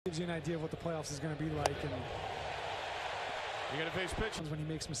Gives you an idea of what the playoffs is going to be like, and you're going to face pitches when he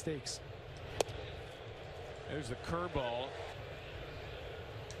makes mistakes. There's the curveball.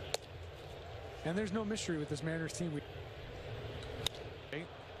 And there's no mystery with this Mariners team.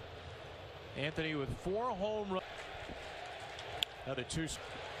 Anthony with 4 home runs. Another 2.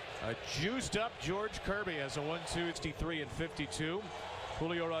 A juiced up George Kirby has a 1-2, 63 and 52.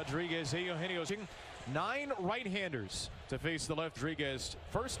 Julio Rodriguez, Eugenio, 9 right-handers to face the left. Rodriguez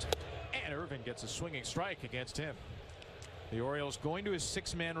first, and Irvin gets a swinging strike against him. The Orioles going to his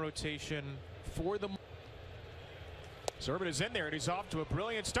 6-man rotation for the. So Irvin is in there, and he's off to a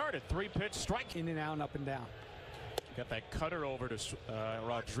brilliant start at 3-pitch strike. In and out and up and down. Got that cutter over to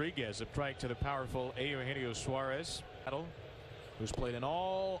Rodriguez, a strike to the powerful Eugenio Suarez, who's played in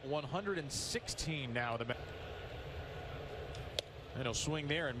all 116 now. And he'll swing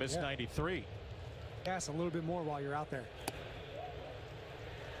there and miss 93. Gas a little bit more while you're out there.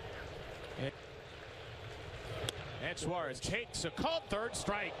 And Suarez takes a called third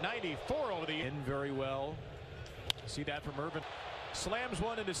strike. 94 over the in very well. See that from Irvin. Slams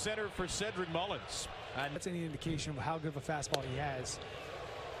one into center for Cedric Mullins. And that's any indication of how good of a fastball he has.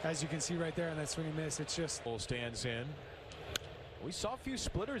 As you can see right there on that swing and miss, it's just. Stands in. We saw a few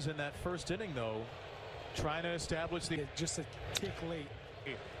splitters in that first inning, though, trying to establish the. Just a tick late.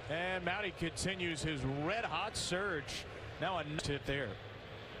 And Mounty continues his red-hot surge. Now a hit there.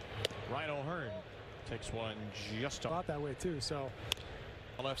 Ryan O'Hearn takes one just off that way too. So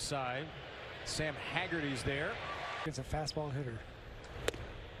left side, Sam Haggerty's there. It's a fastball hitter.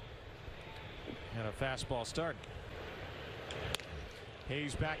 And a fastball start.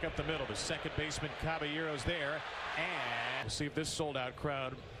 Hayes back up the middle. The second baseman Caballero's there, and we'll see if this sold-out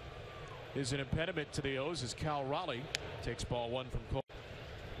crowd is an impediment to the O's as Cal Raleigh takes ball 1 from Cole.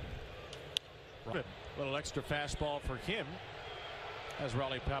 A little extra fastball for him as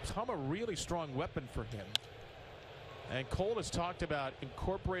Raleigh pops home. A really strong weapon for him. And Cole has talked about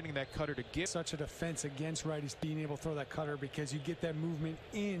incorporating that cutter to get such a defense against righties being able to throw that cutter, because you get that movement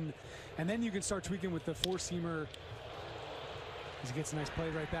in, and then you can start tweaking with the four-seamer. He gets a nice play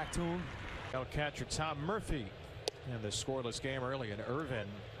right back to him. Now catcher Tom Murphy in the scoreless game early, and Irvin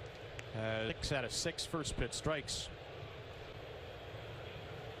has 6 out of 6 first pitch strikes.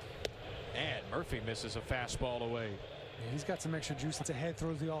 And Murphy misses a fastball away. Yeah, he's got some extra juice. It's ahead,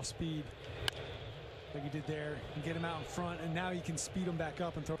 throws the off speed like he did there, and get him out in front, and now you can speed him back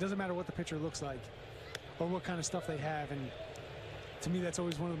up and throw. It doesn't matter what the pitcher looks like or what kind of stuff they have, and to me that's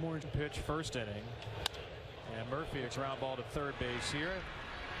always one of the more pitch first inning. And Murphy, a ground ball to third base here.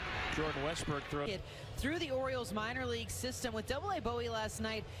 Jordan Westberg through the Orioles minor league system with Double-A Bowie last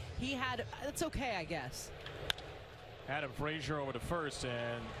night. He had, it's okay, I guess. Adam Frazier over to first,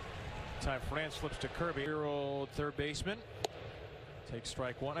 and Ty France flips to Kirby. Year-old third baseman takes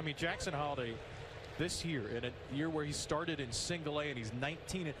strike 1. I mean, Jackson Holliday this year, in a year where he started in Single-A and he's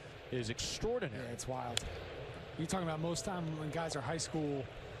 19, is extraordinary. Yeah, it's wild. You're talking about most time when guys are high school,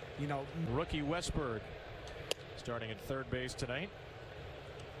 you know. Rookie Westberg starting at third base tonight.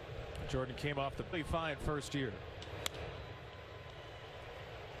 Jordan came off the pretty fine first year.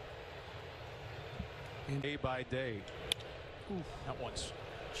 Day by day. That one's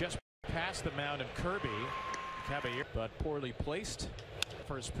just past the mound, and Kirby, Caballero, but poorly placed.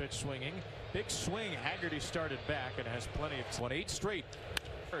 First pitch swinging. Big swing. Haggerty started back and has plenty of 1-8 straight.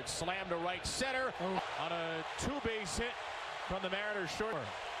 Slammed to right center on a 2-base hit from the Mariners short.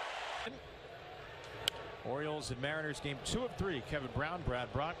 Orioles and Mariners game 2 of 3. Kevin Brown,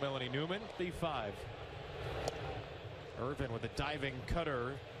 Brad Brock, Melanie Newman. 5. Irvin with a diving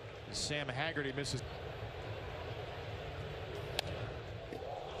cutter. Sam Haggerty misses.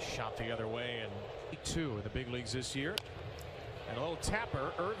 Shot the other way, and 2 in the big leagues this year. And a little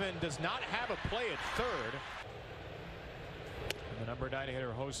tapper. Irvin does not have a play at third. And the number 9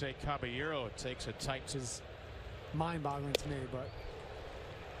 hitter Jose Caballero takes a tight. Is mind-boggling to me, but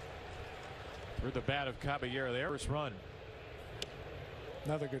through the bat of Caballero there. First run.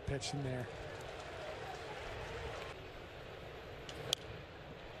 Another good pitch in there.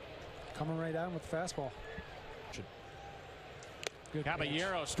 Coming right at him with the fastball. Good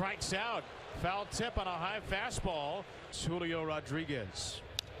Caballero pitch. Strikes out. Foul tip on a high fastball. Julio Rodriguez.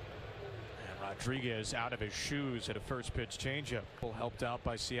 And Rodriguez out of his shoes at a first pitch changeup. Helped out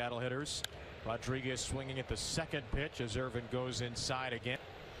by Seattle hitters. Rodriguez swinging at the second pitch as Irvin goes inside again.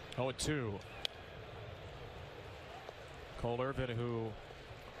 0-2. Cole Irvin, who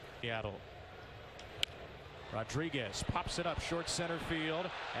Seattle. Rodriguez pops it up short center field.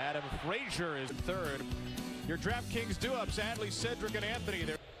 Adam Frazier is third. Your DraftKings do-ups, Adley, Cedric, and Anthony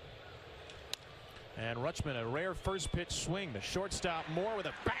there. And Rutschman, a rare first pitch swing. The shortstop Moore with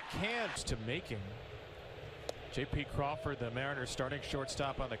a backhand to making. J.P. Crawford, the Mariners starting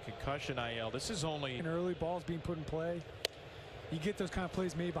shortstop on the concussion IL. This is only an early balls being put in play. You get those kind of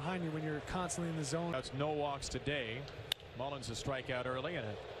plays made behind you when you're constantly in the zone. That's no walks today. Mullins a strikeout early and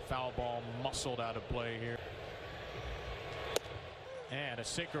a foul ball muscled out of play here. And a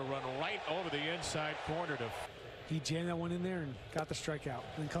sinker run right over the inside corner to. He jammed that one in there and got the strikeout.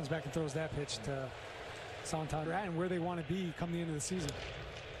 And then comes back and throws that pitch to Santander and where they want to be come the end of the season.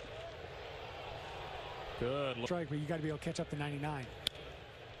 Good strike, but you got to be able to catch up to 99.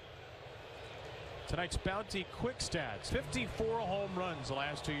 Tonight's Bounty quick stats: 54 home runs the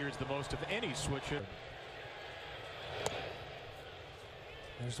last 2 years, the most of any switcher.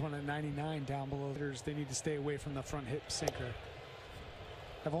 There's one at 99 down below. They need to stay away from the front hip sinker.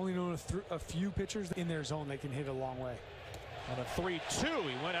 I've only known a few pitchers in their zone they can hit a long way. On a 3-2,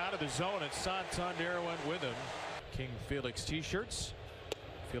 he went out of the zone and Santander went with him. King Felix t-shirts.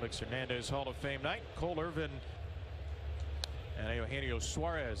 Felix Hernandez Hall of Fame night. Cole Irvin and Eugenio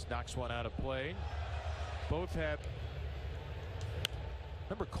Suarez knocks one out of play. Both have.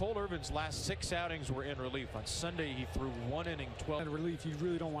 Remember, Cole Irvin's last 6 outings were in relief. On Sunday, he threw 1 inning, 12. In relief, you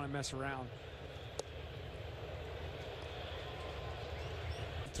really don't want to mess around.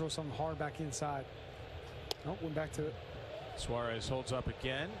 Throw something hard back inside. Nope, went back to it. Suarez holds up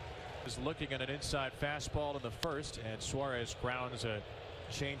again. Is looking at an inside fastball in the first, and Suarez grounds a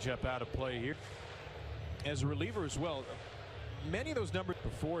changeup out of play here. As a reliever as well, many of those numbers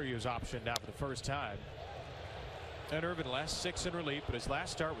before he was optioned out for the first time. And Irvin last 6 in relief, but his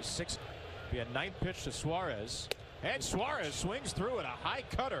last start was 6. Be a 9th pitch to Suarez, and Suarez swings through it, a high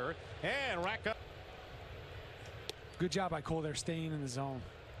cutter, and rack up. Good job by Cole there, staying in the zone.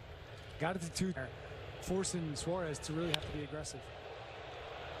 Got it to 2 there, forcing Suarez to really have to be aggressive.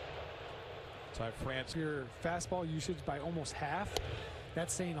 Ty France. Your fastball usage by almost half.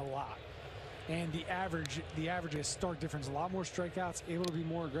 That's saying a lot. And the average is stark difference. A lot more strikeouts, able to be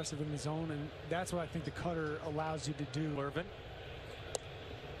more aggressive in the zone, and that's what I think the cutter allows you to do. Irvin.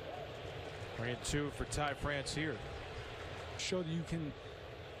 3-2 for Ty France here. Show that you can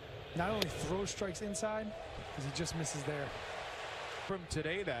not only throw strikes inside, because he just misses there. From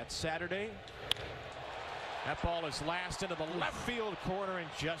today, that Saturday. That ball is last into the left field corner and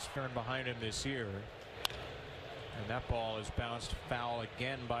just turned behind him this year. And that ball is bounced foul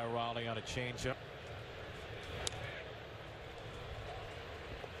again by Raleigh on a changeup.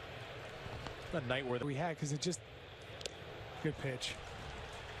 The night where we had, because it just good pitch.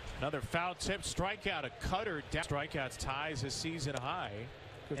 Another foul tip strikeout, a cutter down. Strikeouts ties his season high.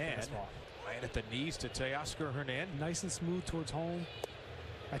 Good and fastball. Right at the knees to Teoscar Hernandez. Nice and smooth towards home.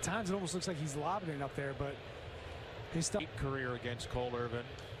 At times it almost looks like he's lobbing it up there, but his stuff. Career against Cole Irvin.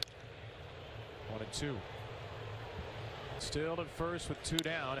 1-2. Still at first with 2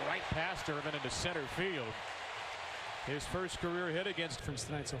 down, and right past Irvin into center field. His first career hit against difference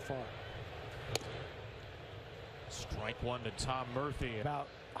tonight so far. Strike 1 to Tom Murphy. About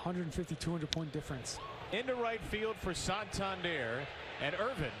 150, 200 point difference. Into right field for Santander, and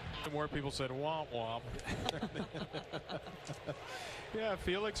Irvin. More people said womp womp. Yeah,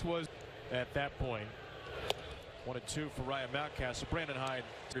 Felix was at that point. 1-2 for Ryan Mountcastle. Brandon Hyde,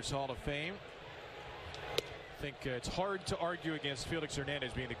 Hall of Fame. I think it's hard to argue against Felix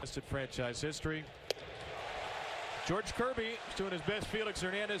Hernandez being the best in franchise history. George Kirby is doing his best. Felix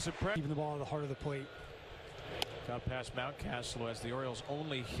Hernandez keeping the ball at the heart of the plate. Got past Mountcastle as the Orioles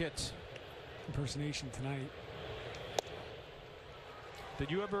only hit. Impersonation tonight. Did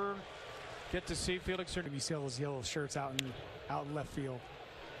you ever get to see Felix Hernandez? You see all those yellow shirts out in left field.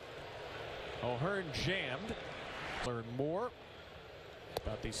 O'Hearn jammed. Learn more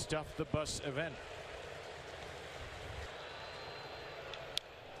about the Stuff the Bus event.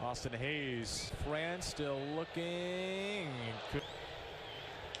 Austin Hayes, France still looking.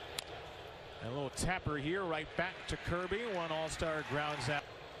 And a little tapper here, right back to Kirby. One all-star grounds out.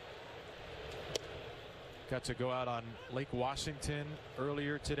 Got to go out on Lake Washington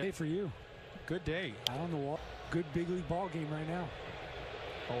earlier today. Hey, for you. Good day. Out on the wall. Good big league ball game right now.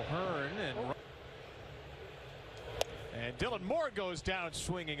 O'Hearn and Dylan Moore goes down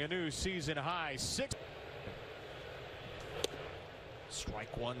swinging, a new season high 6.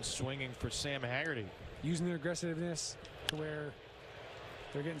 Strike 1 swinging for Sam Haggerty. Using their aggressiveness to where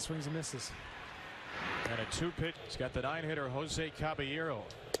they're getting swings and misses. And a 2-pitch. He's got the 9-hitter Jose Caballero.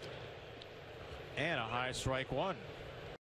 And a high strike 1.